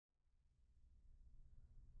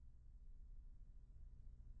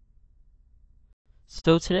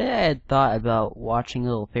So today I had thought about watching a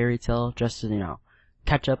little fairy tale just to,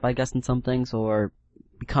 catch up, I guess, in some things or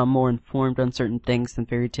become more informed on certain things than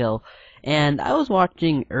fairy tale. And I was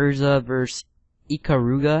watching Erza versus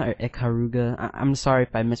Ikaruga. I'm sorry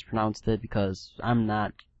if I mispronounced it because I'm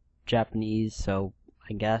not Japanese, so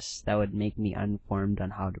I guess that would make me uninformed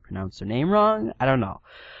on how to pronounce their name wrong. I don't know.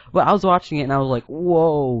 But I was watching it and I was like,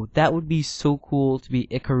 whoa, that would be so cool to be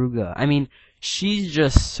Ikaruga. I mean, she's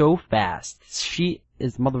just so fast. She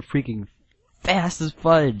is mother freaking fast as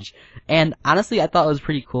fudge. And honestly, I thought it was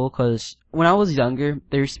pretty cool because when I was younger,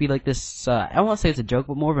 there used to be like this, I don't want to say it's a joke,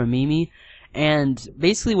 but more of a meme. And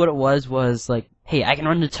basically what it was like, hey, I can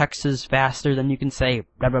run to Texas faster than you can say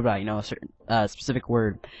blah blah blah, a certain specific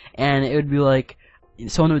word. And it would be like,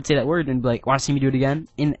 someone would say that word and be like, want to see me do it again?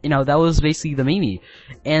 And, that was basically the meme.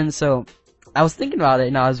 And so, I was thinking about it,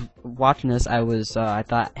 and I was watching this, I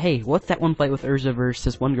thought, hey, what's that one fight with Erza versus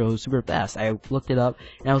this one girl who's super fast? I looked it up,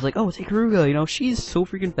 and I was like, oh, it's Ikaruga, she's so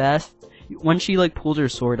freaking fast. When she, pulls her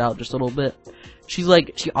sword out just a little bit, she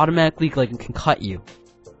automatically, can cut you.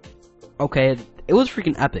 Okay, it was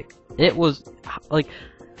freaking epic. It was,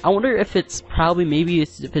 I wonder if it's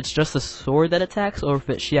if it's just the sword that attacks, or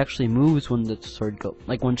if she actually moves when the sword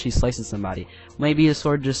when she slices somebody. Maybe a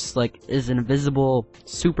sword just, is an invisible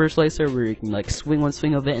super slicer where you can, swing one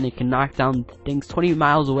swing of it and it can knock down things 20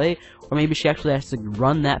 miles away. Or maybe she actually has to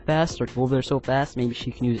run that fast or go over there so fast. Maybe she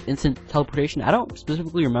can use instant teleportation. I don't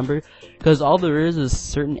specifically remember, because all there is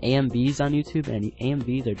certain AMVs on YouTube, and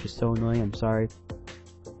AMVs are just so annoying, I'm sorry.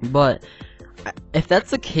 But if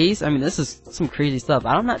that's the case, I mean, this is some crazy stuff.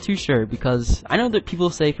 I'm not too sure, because I know that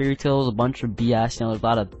people say fairy tale is a bunch of BS. There's a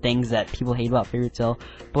lot of things that people hate about fairy tale.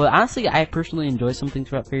 But honestly, I personally enjoy some things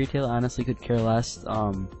about fairy tale. I honestly could care less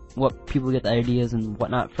what people get the ideas and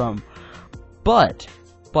whatnot from. But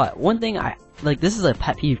one thing this is a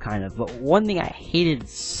pet peeve kind of, but one thing I hated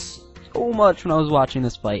so much when I was watching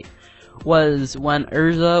this fight was when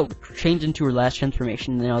Erza changed into her last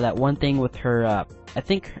transformation. That one thing with her, I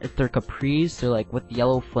think they're capris, they're with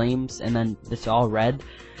yellow flames, and then it's all red.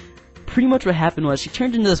 Pretty much what happened was she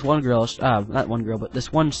turned into this one girl, not one girl, but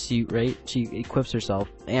this one suit, right? She equips herself,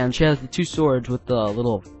 and she has the two swords with the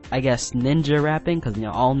little, I guess, ninja wrapping, because,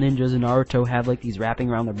 all ninjas in Naruto have, these wrapping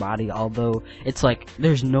around their body, although it's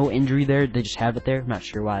there's no injury there, they just have it there. I'm not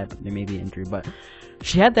sure why, but there may be injury, but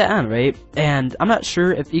she had that on, right? And I'm not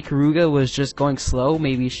sure if Ikaruga was just going slow,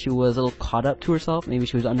 maybe she was a little caught up to herself, maybe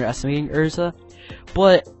she was underestimating Erza,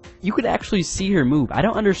 but you could actually see her move. I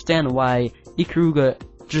don't understand why Ikaruga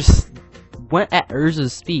just went at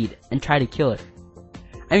Erza's speed and tried to kill her.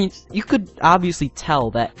 I mean, you could obviously tell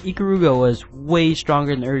that Ikaruga was way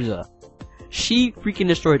stronger than Erza. She freaking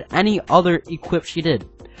destroyed any other equip she did.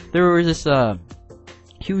 There was this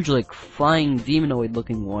huge flying demonoid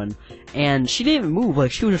looking one, and she didn't even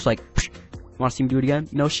move. She was just like, wanna see me do it again?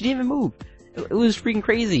 She didn't even move. It was freaking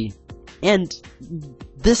crazy. And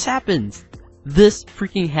this happens. This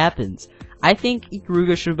freaking happens. I think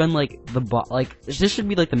Ikaruga should have been this should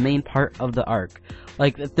be the main part of the arc.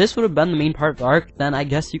 If this would have been the main part of the arc, then I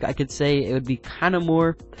guess I could say it would be kind of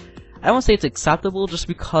more, I don't want to say it's acceptable just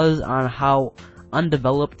because on how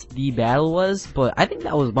undeveloped the battle was, but I think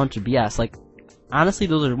that was a bunch of BS. Honestly,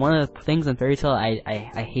 those are one of the things in fairy tale I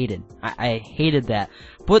hated. I hated that.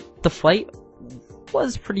 But the fight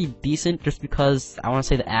was pretty decent just because I want to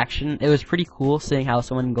say the action. It was pretty cool seeing how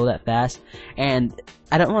someone can go that fast. And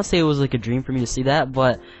I don't want to say it was a dream for me to see that,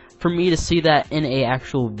 but for me to see that in a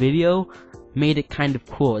actual video made it kind of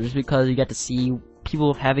cool. Just because you get to see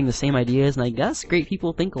people having the same ideas, and I guess great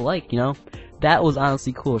people think alike, That was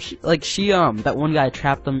honestly cool. That one guy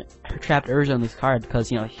trapped Erza in this card because,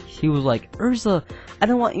 he was like, Erza, I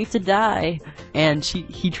don't want you to die. And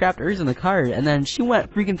he trapped Erza in the card, and then she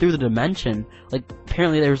went freaking through the dimension.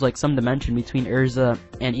 Apparently there was, some dimension between Erza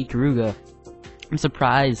and Ikaruga. I'm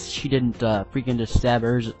surprised she didn't, freaking just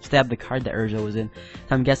stab the card that Erza was in.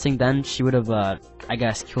 So I'm guessing then she would have, I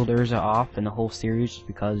guess, killed Erza off in the whole series, just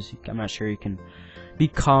because I'm not sure you can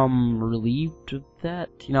become relieved of that.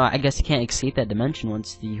 I guess you can't escape that dimension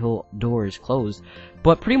once the whole door is closed.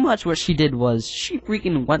 But pretty much what she did was, she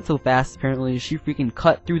freaking went so fast, apparently, she freaking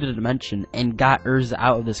cut through the dimension and got Erza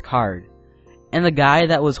out of this card. And the guy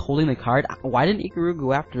that was holding the card, why didn't Ikaruga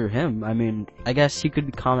go after him? I mean, I guess he could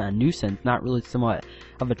become a nuisance, not really somewhat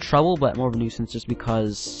of a trouble, but more of a nuisance just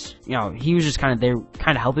because, he was just kind of there,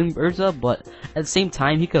 kind of helping Erza, but at the same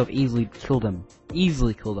time, he could have easily killed him.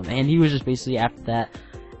 And he was just basically, after that,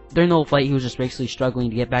 during the whole fight, he was just basically struggling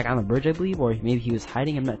to get back on the bridge, I believe, or maybe he was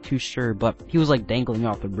hiding, I'm not too sure, but he was dangling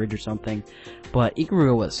off the bridge or something. But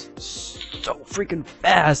Ikaruga was so freaking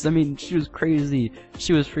fast. I mean, she was crazy.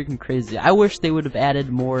 She was freaking crazy. I wish they would have added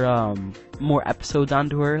more episodes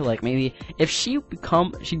onto her. Like maybe if she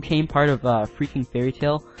became part of freaking Fairy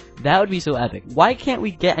Tail, that would be so epic. Why can't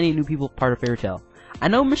we get any new people part of Fairy Tail? I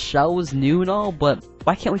know Michelle was new and all, but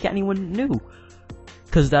why can't we get anyone new?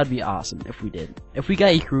 Because that'd be awesome if we did. If we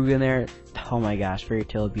got Ikaruga in there, oh my gosh, Fairy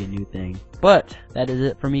Tail would be a new thing. But that is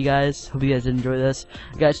it for me, guys. Hope you guys did enjoy this.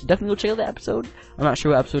 You guys should definitely go check out the episode. I'm not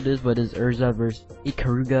sure what episode it is, but it is Erza versus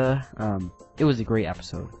Ikaruga. It was a great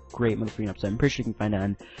episode. Great motherfucking episode. I'm pretty sure you can find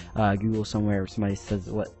it on Google somewhere. Somebody says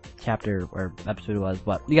what chapter or episode it was.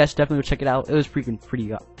 But you guys should definitely go check it out. It was freaking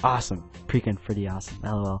pretty awesome. Freaking pretty awesome.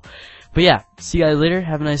 LOL. But yeah, see you guys later.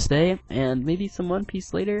 Have a nice day. And maybe some One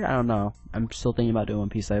Piece later. I don't know. I'm still thinking about doing One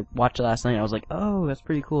Piece. I watched it last night. I was like, oh, that's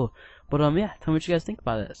pretty cool. But yeah, tell me what you guys think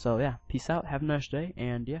about it. So yeah, peace out. Have a nice day.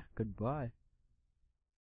 And yeah, goodbye.